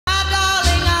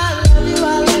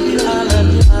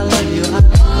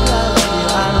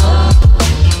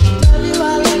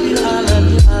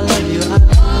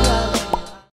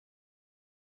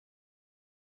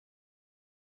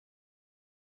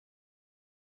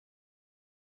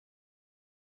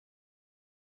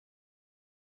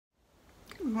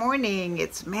Morning,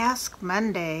 it's Mask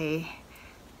Monday,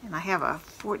 and I have a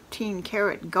 14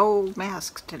 karat gold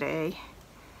mask today.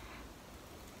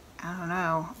 I don't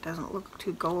know, it doesn't look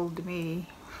too gold to me.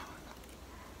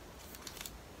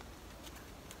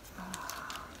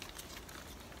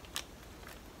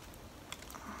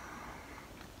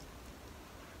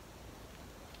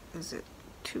 Is it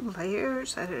 2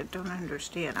 layers? I don't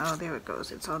understand. Oh, there it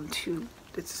goes. It's on two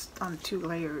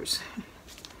layers.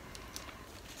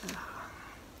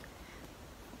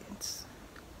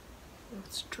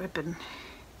 It's dripping.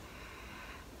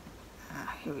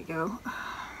 Here we go.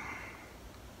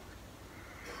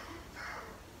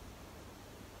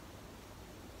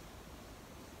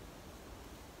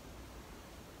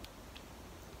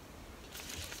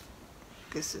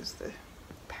 This is the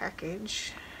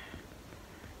package.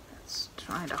 It's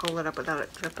trying to hold it up without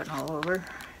it dripping all over.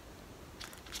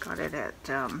 Got it at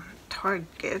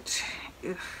Target.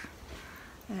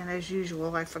 And as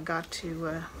usual, I forgot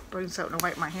to bring something to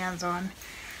wipe my hands on. I'm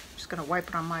just going to wipe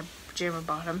it on my pajama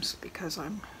bottoms because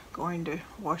I'm going to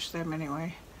wash them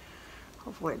anyway.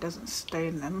 Hopefully it doesn't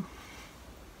stain them.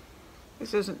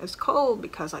 This isn't as cold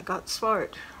because I got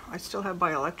smart. I still have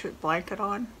my electric blanket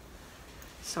on,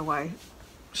 so I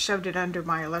shoved it under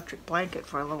my electric blanket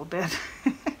for a little bit.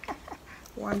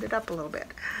 Warmed it up a little bit.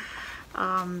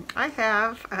 I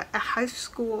have a high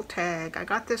school tag. I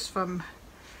got this from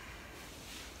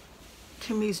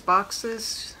Kimmy's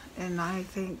boxes, and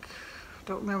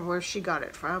don't remember where she got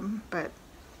it from, but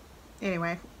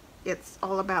anyway, it's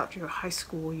all about your high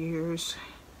school years.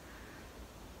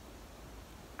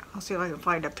 I'll see if I can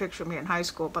find a picture of me in high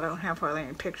school, but I don't have hardly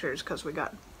any pictures because we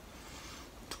got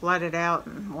flooded out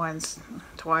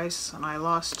twice, and I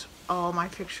lost all my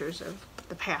pictures of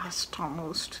the past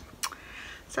almost.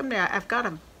 Someday I've got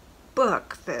a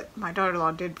book that my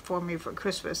daughter-in-law did for me for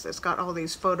Christmas that's got all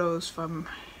these photos from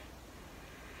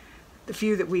the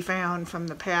few that we found from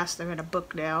the past. They're in a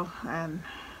book now, and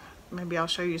maybe I'll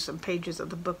show you some pages of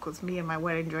the book with me in my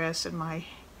wedding dress and my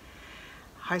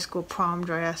high school prom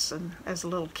dress and as a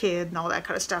little kid and all that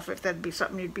kind of stuff, if that'd be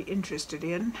something you'd be interested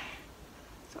in.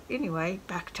 So anyway,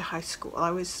 back to high school.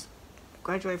 I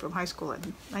graduated from high school in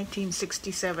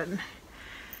 1967.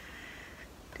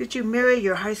 Did you marry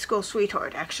your high school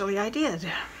sweetheart? Actually, I did.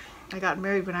 I got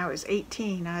married when I was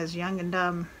 18. I was young and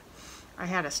dumb. I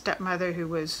had a stepmother who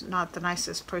was not the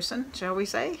nicest person, shall we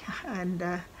say, and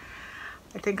I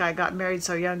think I got married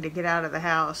so young to get out of the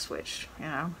house, which, you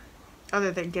know,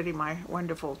 other than getting my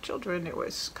wonderful children, it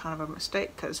was kind of a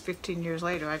mistake because 15 years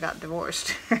later I got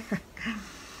divorced.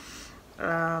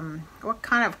 What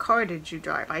kind of car did you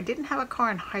drive? I didn't have a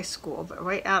car in high school, but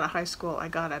right out of high school I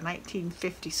got a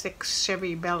 1956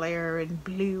 Chevy Bel Air in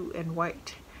blue and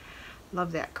white.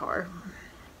 Love that car.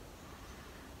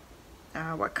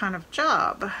 What kind of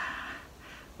job?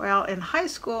 Well, in high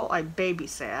school I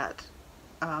babysat.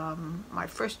 My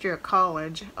first year of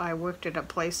college I worked at a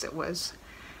place that was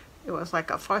like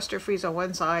a Foster Freeze on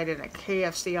one side and a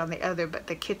KFC on the other, but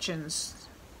the kitchens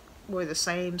were the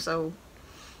same, so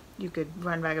you could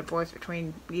run back and forth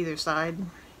between either side.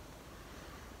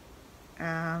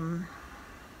 Where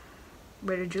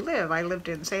did you live? I lived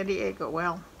in San Diego.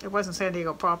 Well, it wasn't San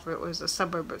Diego proper, it was a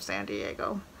suburb of San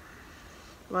Diego.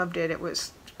 Loved it. It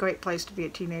was a great place to be a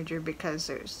teenager because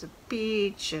there's the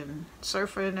beach and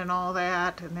surfing and all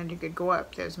that, and then you could go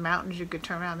up, there's mountains, you could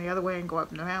turn around the other way and go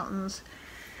up in the mountains.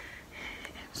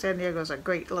 San Diego's a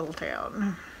great little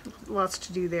town. Lots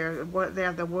to do there. They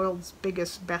have the world's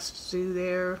biggest, best zoo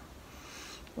there.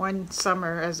 One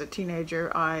summer as a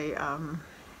teenager, I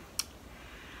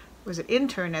was an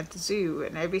intern at the zoo,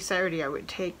 and every Saturday I would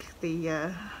take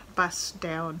the bus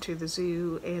down to the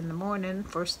zoo in the morning,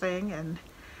 first thing, and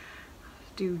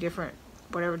do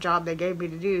whatever job they gave me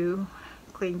to do,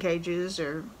 clean cages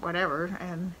or whatever,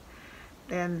 and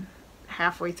then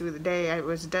halfway through the day I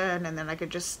was done, and then I could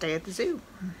just stay at the zoo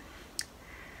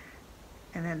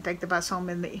and then take the bus home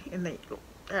in the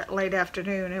late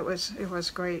afternoon. It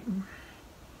was great.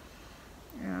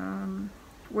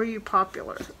 Were you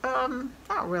popular?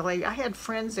 Not really. I had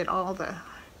friends in all the,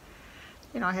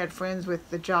 I had friends with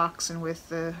the jocks and with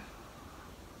the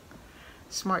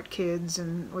smart kids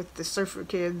and with the surfer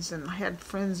kids, and I had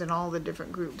friends in all the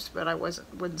different groups, but I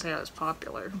wouldn't say I was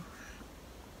popular.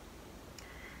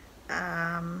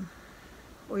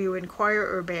 Were you in choir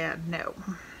or band? No.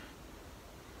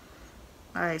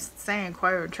 I sang in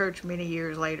choir in church many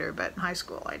years later, but in high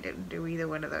school I didn't do either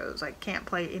one of those. I can't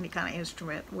play any kind of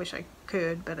instrument. Wish I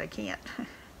could, but I can't.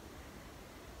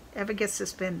 Ever get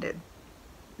suspended?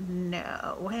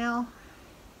 No. Well,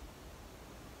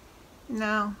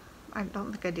 no, I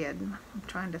don't think I did. I'm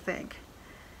trying to think.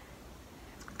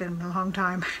 been a long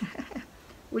time.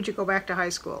 Would you go back to high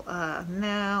school?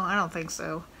 No, I don't think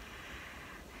so.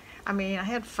 I mean, I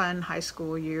had fun high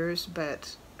school years,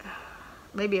 but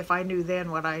maybe if I knew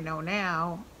then what I know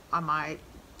now, I might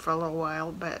for a little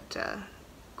while, but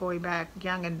going back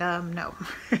young and dumb, no.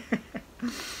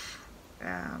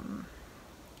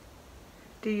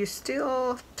 Do you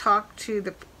still talk to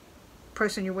the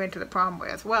person you went to the prom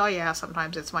with? Well, yeah,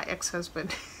 sometimes it's my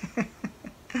ex-husband.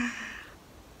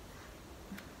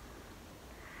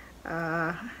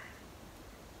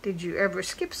 Did you ever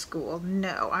skip school?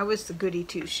 No, I was the goody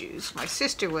two-shoes. My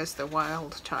sister was the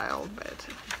wild child, but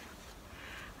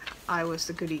I was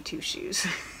the goody two-shoes.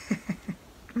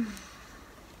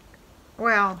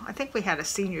 Well, I think we had a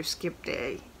senior skip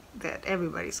day that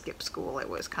everybody skipped school. It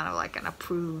was kind of like an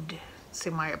approved,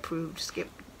 semi-approved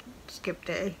skip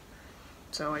day.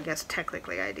 So I guess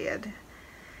technically I did.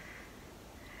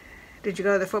 Did you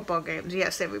go to the football games?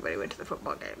 Yes, everybody went to the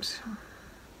football games.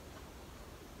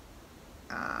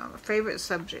 Favorite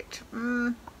subject?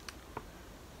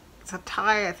 It's a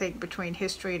tie, I think, between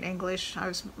history and English. I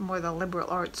was more the liberal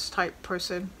arts type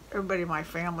person. Everybody in my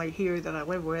family here that I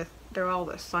live with, they're all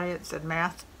the science and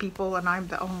math people, and I'm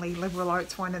the only liberal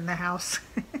arts one in the house.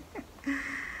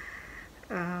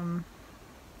 Oh,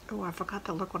 I forgot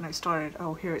to look when I started.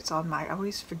 Oh, here it's on my, I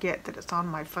always forget that it's on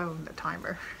my phone, the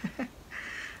timer. I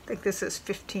think this is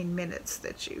 15 minutes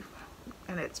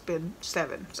and it's been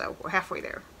 7, so we're halfway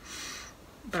there.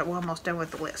 But we're almost done with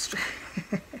the list.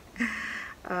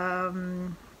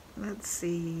 Let's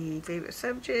see, favorite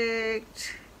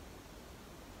subject.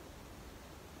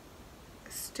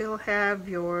 Still have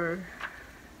your,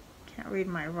 can't read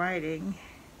my writing,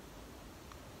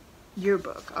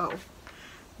 yearbook. Oh,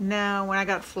 no, when I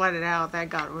got flooded out, that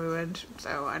got ruined,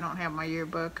 so I don't have my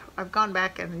yearbook. I've gone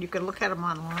back, and you can look at them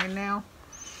online now.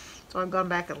 So I've gone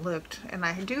back and looked, and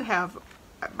I do have,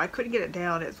 I couldn't get it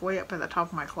down. It's way up at the top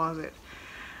of my closet.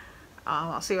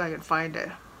 I'll see if I can find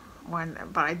one,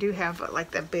 but I do have like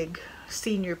the big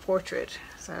senior portrait,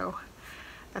 so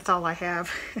that's all I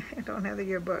have. I don't have the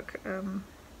yearbook.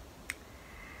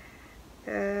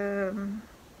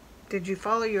 Did you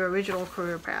follow your original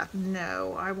career path?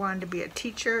 No, I wanted to be a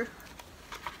teacher,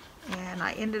 and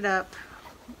I ended up,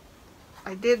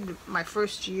 I did my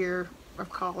first year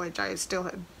of college. I still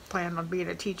had planned on being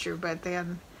a teacher, but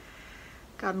then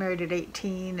got married at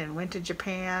 18 and went to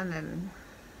Japan and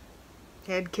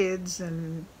had kids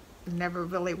and never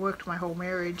really worked my whole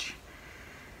marriage.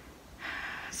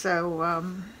 So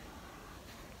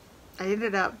I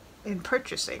ended up in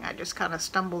purchasing. I just kind of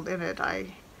stumbled in it.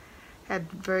 I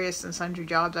had various and sundry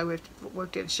jobs. I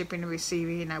worked in shipping and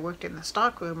receiving. I worked in the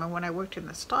stock room, and when I worked in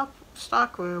the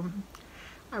stock room,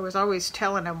 I was always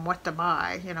telling them what to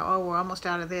buy. You know, oh, we're almost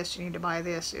out of this. You need to buy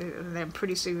this. And then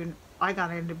pretty soon I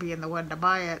got into being the one to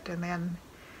buy it, and then,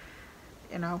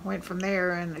 you know, went from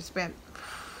there, and I spent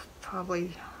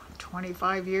probably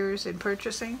 25 years in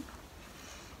purchasing.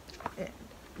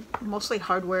 Mostly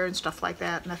hardware and stuff like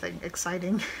that, nothing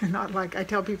exciting. Not like, I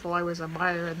tell people I was a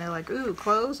buyer and they're like, ooh,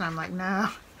 clothes? And I'm like, no,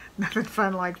 nothing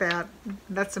fun like that.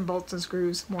 Nuts and bolts and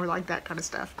screws, more like that kind of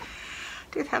stuff.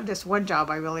 Did have this one job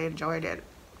I really enjoyed it.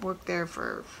 Worked there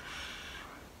for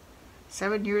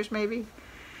 7 years maybe.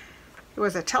 It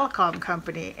was a telecom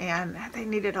company, and they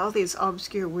needed all these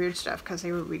obscure weird stuff because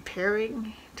they were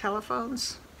repairing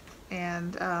telephones.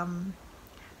 And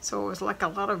so it was like a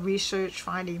lot of research,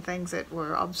 finding things that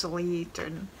were obsolete,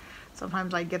 and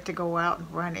sometimes I'd get to go out and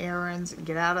run errands and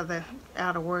get out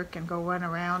of work and go run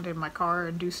around in my car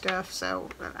and do stuff. So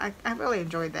I really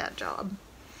enjoyed that job.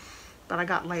 But I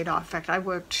got laid off. In fact, I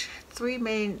worked three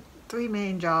main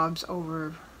jobs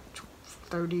over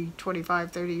 30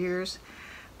 years,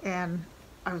 and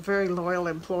I was a very loyal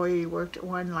employee. Worked at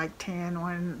one like 10,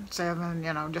 one 7,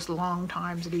 you know, just long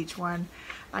times at each one.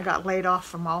 I got laid off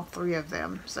from all 3 of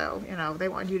them. So, you know, they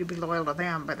want you to be loyal to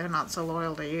them, but they're not so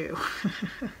loyal to you.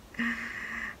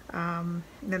 Then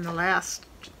the last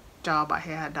job I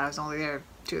had, I was only there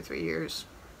 2 or 3 years.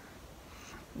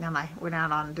 Then I went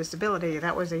out on disability.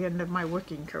 That was the end of my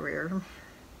working career.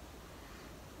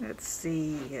 Let's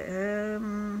see.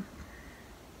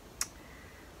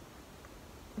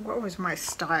 What was my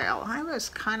style? I was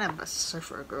kind of a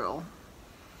surfer girl,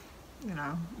 you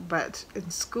know, but in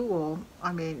school,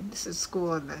 I mean, this is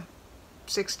school in the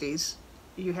 60s,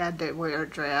 you had to wear a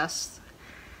dress,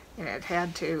 and it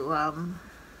had to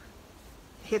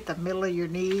hit the middle of your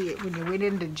knee. When you went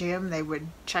into gym, they would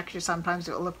check you sometimes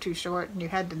if it looked too short, and you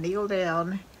had to kneel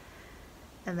down,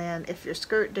 and then if your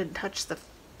skirt didn't touch the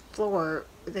floor,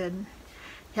 then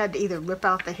you had to either rip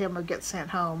out the hem or get sent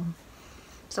home.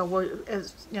 So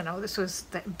as you know, this was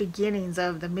the beginnings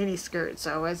of the mini skirt.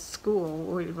 So at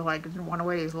school, we were like, didn't want to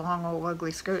wear these long, old,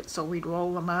 ugly skirts, so we'd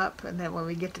roll them up, and then when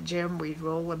we get to gym, we'd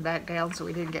roll them back down so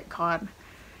we didn't get caught.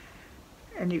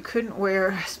 And you couldn't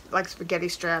wear like spaghetti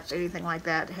straps, anything like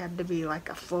that. It had to be like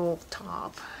a full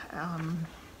top.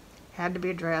 Had to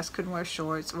be a dress. Couldn't wear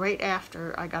shorts. Right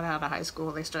after I got out of high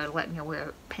school, they started letting you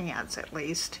wear pants at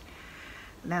least.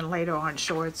 And then later on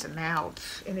shorts, and now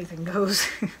anything goes.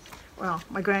 Well,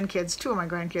 my grandkids, two of my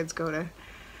grandkids go to,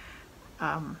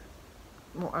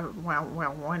 well,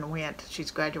 one went,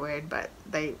 she's graduated, but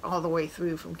they, all the way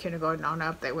through from kindergarten on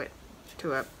up, they went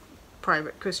to a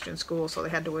private Christian school, so they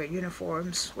had to wear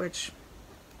uniforms, which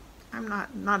I'm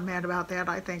not mad about that.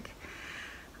 I think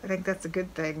that's a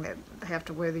good thing that they have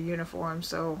to wear the uniform,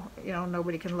 so, you know,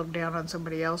 nobody can look down on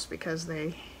somebody else because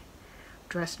they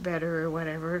dressed better or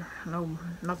whatever. No,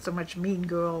 not so much mean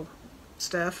girl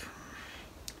stuff.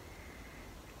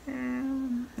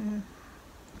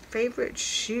 Favorite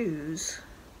shoes?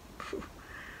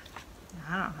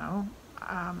 I don't know.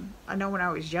 I know when I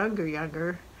was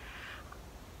younger,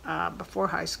 before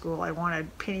high school, I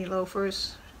wanted penny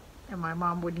loafers, and my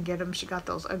mom wouldn't get them. She got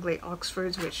those ugly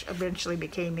Oxfords, which eventually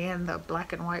became in, the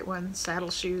black and white ones,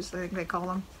 saddle shoes, I think they call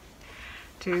them,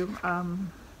 too.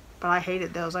 But I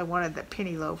hated those. I wanted the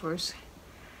penny loafers.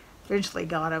 Eventually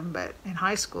got them, but in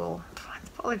high school, I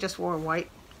probably just wore white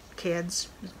kids.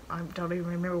 I don't even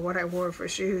remember what I wore for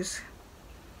shoes.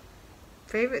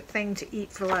 Favorite thing to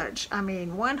eat for lunch? I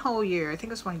mean, one whole year, I think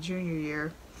it was my junior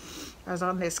year, I was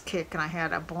on this kick and I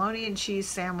had a bologna and cheese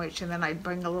sandwich, and then I'd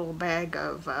bring a little bag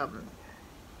of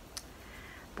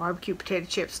barbecue potato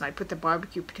chips, and I'd put the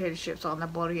barbecue potato chips on the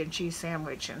bologna and cheese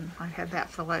sandwich, and I had that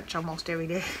for lunch almost every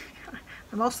day.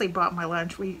 I mostly brought my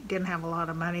lunch. We didn't have a lot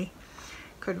of money.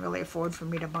 Couldn't really afford for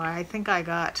me to buy. I think I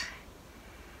got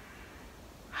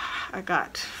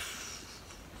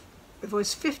it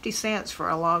was 50 cents for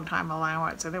a long time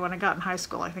allowance, and then when I got in high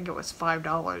school, I think it was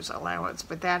 $5 allowance,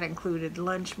 but that included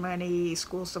lunch money,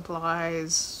 school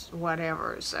supplies,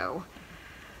 whatever. So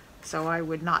I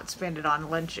would not spend it on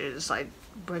lunches. I'd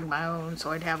bring my own,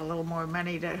 so I'd have a little more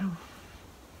money to.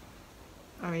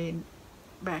 I mean,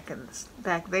 back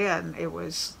then, it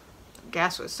was,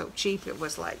 gas was so cheap. It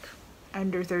was like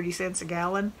under 30 cents a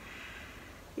gallon.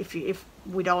 If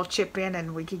we'd all chip in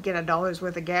and we could get $1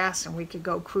 worth of gas, and we could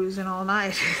go cruising all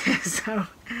night. So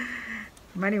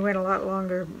money went a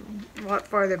lot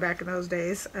farther back in those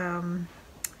days.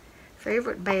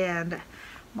 Favorite band?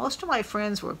 Most of my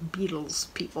friends were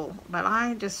Beatles people, but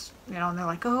I just, you know, and they're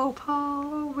like, oh, Paul,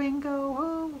 oh, Ringo,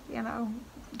 oh, you know,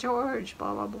 George,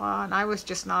 blah, blah, blah. And I was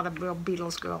just not a real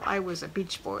Beatles girl. I was a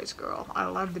Beach Boys girl. I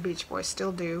love the Beach Boys,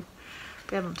 still do.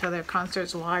 Been to their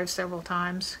concerts live several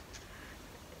times.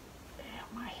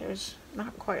 My hair's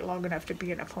not quite long enough to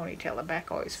be in a ponytail. The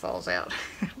back always falls out.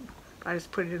 I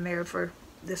just put it in there for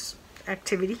this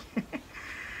activity.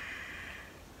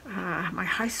 My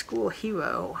high school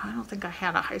hero. I don't think I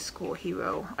had a high school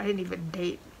hero. I didn't even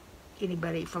date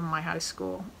anybody from my high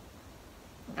school.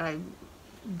 I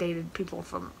dated people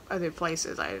from other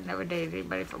places. I never dated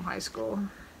anybody from high school.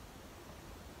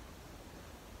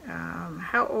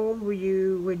 How old were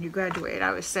you when you graduated?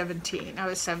 I was 17. I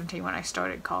was 17 when I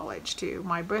started college too.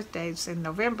 My birthday's in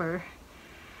November,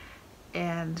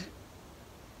 and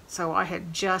so I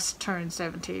had just turned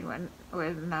 17 when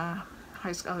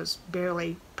high school. I was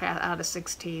barely out of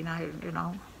 16. I, you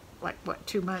know, like what,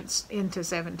 2 months into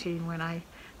 17 when I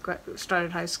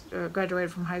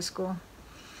graduated from high school,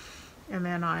 and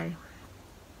then I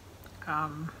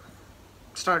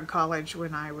started college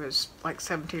when I was like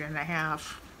 17 and a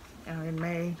half. You know,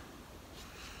 in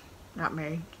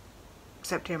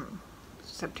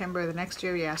September the next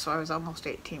year, yeah, so I was almost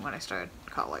 18 when I started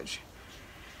college.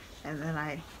 And then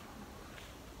I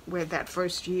went that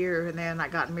first year, and then I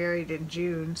got married in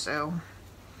June, so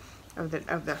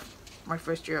my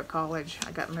first year of college.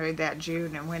 I got married that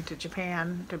June and went to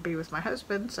Japan to be with my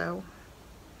husband, so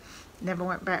never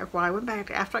went back. Well, I went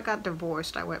back after I got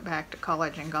divorced. I went back to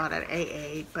college and got an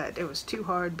AA, but it was too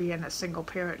hard being a single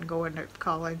parent and going to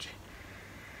college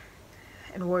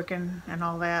and working and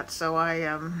all that. So I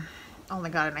only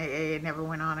got an AA and never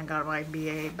went on and got my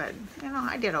BA. But you know,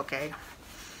 I did okay.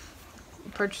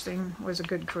 Purchasing was a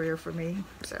good career for me.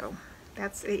 So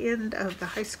that's the end of the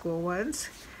high school ones.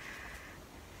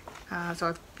 So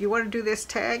if you want to do this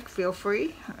tag, feel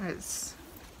free. It's,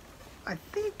 I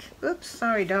think, oops,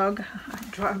 sorry dog,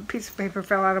 a piece of paper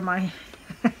fell out of my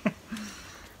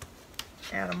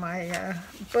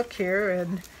book here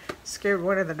and scared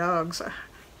one of the dogs.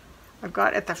 I've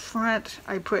got at the front,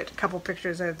 I put a couple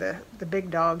pictures of the big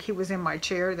dog. He was in my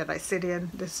chair that I sit in,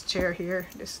 this chair here,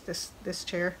 this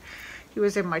chair. He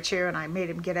was in my chair and I made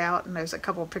him get out, and there's a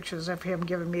couple pictures of him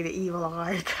giving me the evil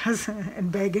eye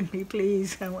and begging me,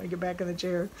 please, I want to get back in the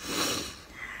chair.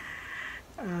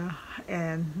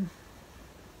 And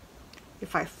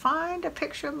if I find a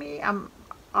picture of me,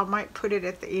 I might put it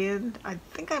at the end. I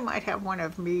think I might have one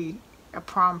of me, a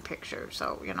prom picture,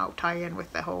 so, you know, tie in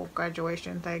with the whole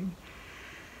graduation thing.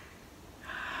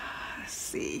 Let's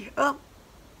see. Oh,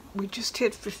 we just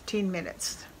hit 15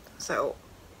 minutes. So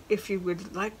if you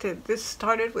would like to, this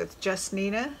started with just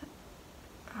Nina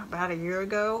about a year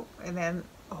ago, and then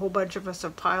a whole bunch of us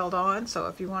have piled on. So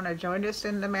if you want to join us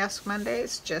in the Mask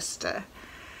Mondays, just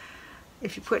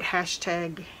if you put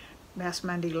hashtag Mask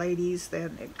Monday Ladies,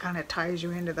 then it kind of ties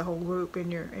you into the whole group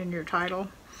in your title.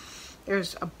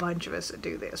 There's a bunch of us that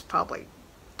do this, probably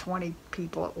 20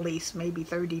 people at least, maybe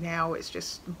 30 now. It's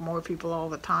just more people all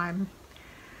the time.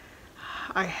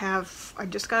 I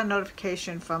just got a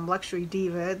notification from Luxury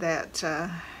Diva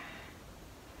that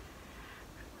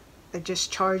they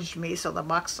just charged me, so the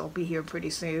box will be here pretty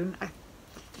soon. I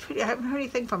haven't heard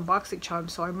anything from BoxyCharm,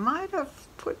 so I might have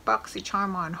put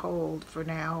BoxyCharm on hold for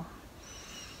now.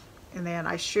 And then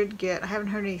I haven't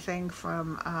heard anything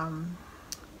from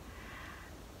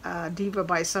Diva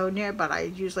by Sonia, but I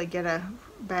usually get a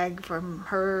bag from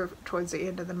her towards the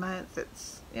end of the month.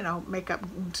 It's, you know, makeup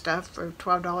and stuff for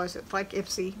 $12. It's like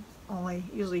Ipsy, only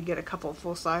usually get a couple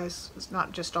full size. It's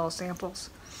not just all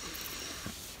samples.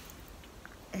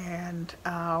 And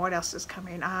what else is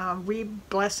coming? We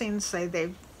Blessings say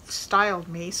they've styled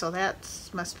me, so that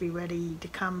must be ready to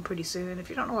come pretty soon. If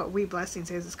you don't know what We Blessings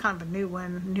is, it's kind of a new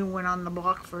one on the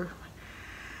block for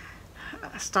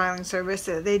styling service.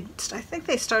 I think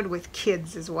they started with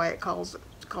kids, is why it calls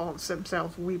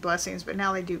themselves We Blessings, but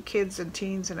now they do kids and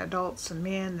teens and adults and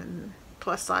men and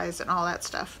plus size and all that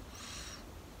stuff.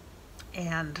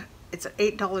 And it's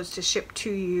 $8 to ship to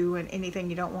you, and anything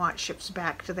you don't want ships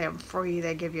back to them free.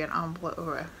 They give you an envelope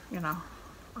or a, you know,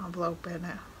 envelope and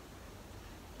a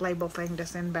label thing to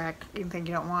send back anything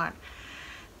you don't want.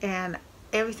 And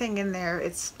everything in there,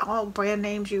 it's all brand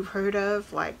names you've heard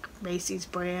of, like Macy's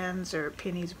brands or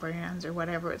Penny's brands or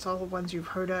whatever. It's all the ones you've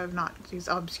heard of, not these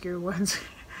obscure ones.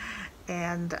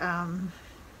 And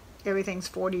everything's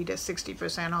 40 to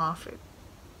 60% off.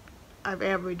 I've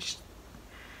averaged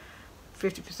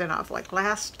 50% off. Like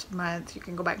last month, you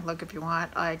can go back and look if you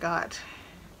want, I got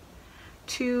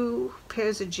 2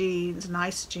 pairs of jeans,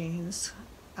 nice jeans,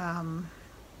 and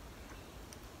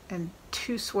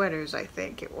 2 sweaters, I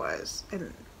think it was,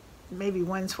 and maybe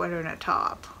 1 sweater and a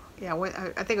top. Yeah,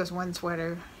 I think it was 1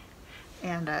 sweater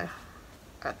and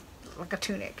like a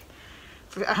tunic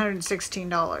for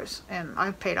 $116, and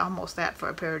I paid almost that for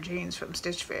a pair of jeans from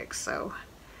Stitch Fix. So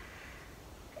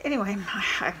anyway,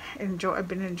 I've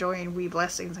been enjoying We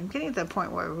Blessings. I'm getting to the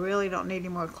point where I really don't need any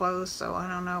more clothes, so I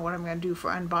don't know what I'm going to do for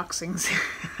unboxings.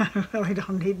 I really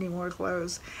don't need any more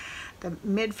clothes. The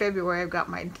mid-February, I've got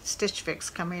my Stitch Fix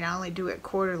coming. I only do it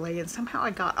quarterly, and somehow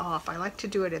I got off. I like to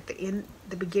do it at the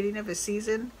beginning of a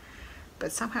season,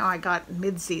 but somehow I got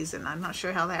mid-season. I'm not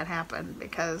sure how that happened,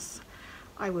 because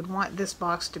I would want this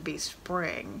box to be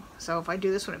spring. So if I do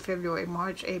this one in February,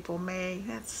 March, April, May,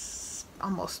 that's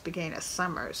almost beginning of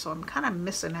summer. So I'm kind of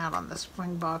missing out on the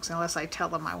spring box unless I tell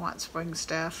them I want spring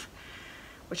stuff,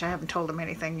 which I haven't told them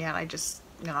anything yet. I just,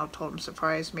 you know, told them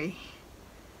surprise me.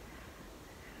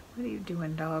 What are you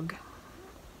doing, dog?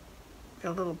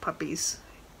 The little puppies.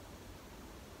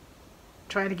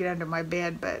 Trying to get under my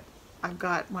bed, but I've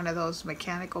got one of those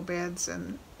mechanical beds,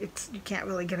 and you can't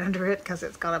really get under it because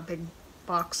it's got a big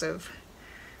box of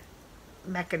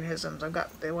mechanisms. I've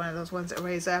got one of those ones that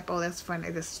raise up. Oh, that's funny.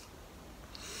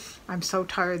 I'm so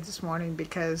tired this morning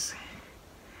because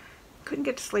I couldn't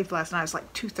get to sleep last night. It was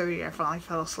like 2:30. I finally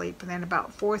fell asleep, and then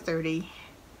about 4:30,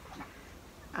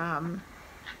 dog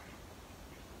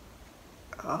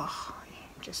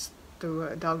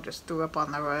just threw up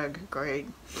on the rug. Great.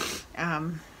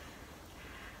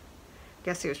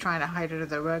 Guess he was trying to hide under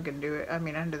the rug and do it. I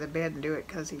mean, under the bed and do it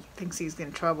because he thinks he's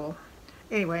in trouble.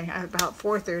 Anyway, about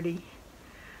 4:30,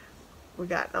 we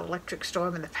got an electric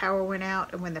storm and the power went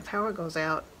out. And when the power goes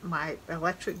out, my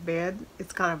electric bed,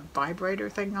 it's got a vibrator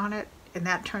thing on it, and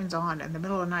that turns on. In the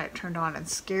middle of the night, it turned on and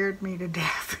scared me to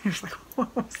death. It was like,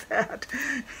 what was that?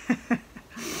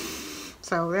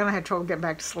 So then I had trouble getting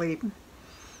back to sleep.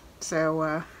 So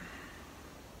I'm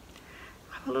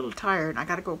a little tired. I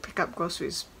got to go pick up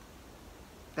groceries.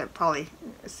 That probably,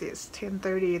 let's see, it's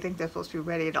 10:30. I think they're supposed to be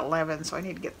ready at 11. So I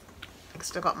need to I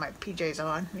still got my PJs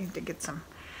on. I need to get some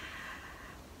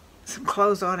some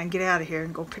clothes on and get out of here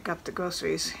and go pick up the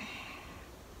groceries.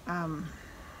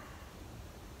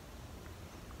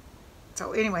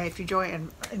 So anyway, if you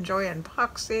enjoy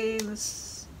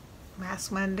unboxings,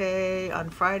 Mask Monday, on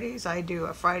Fridays I do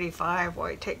a Friday 5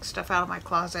 where I take stuff out of my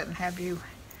closet and have you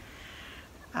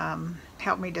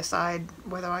help me decide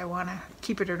whether I want to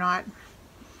keep it or not.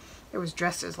 It was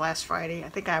dresses last Friday. I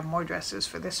think I have more dresses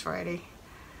for this Friday.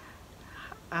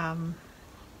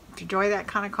 If you enjoy that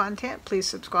kind of content, please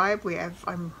subscribe.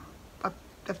 I'm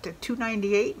up to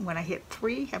 298. When I hit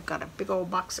 3, I've got a big old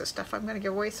box of stuff I'm going to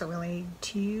give away, so we only need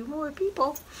 2 more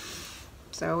people.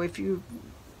 So if you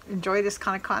enjoy this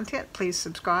kind of content, please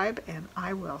subscribe, and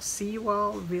I will see you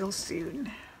all real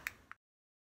soon.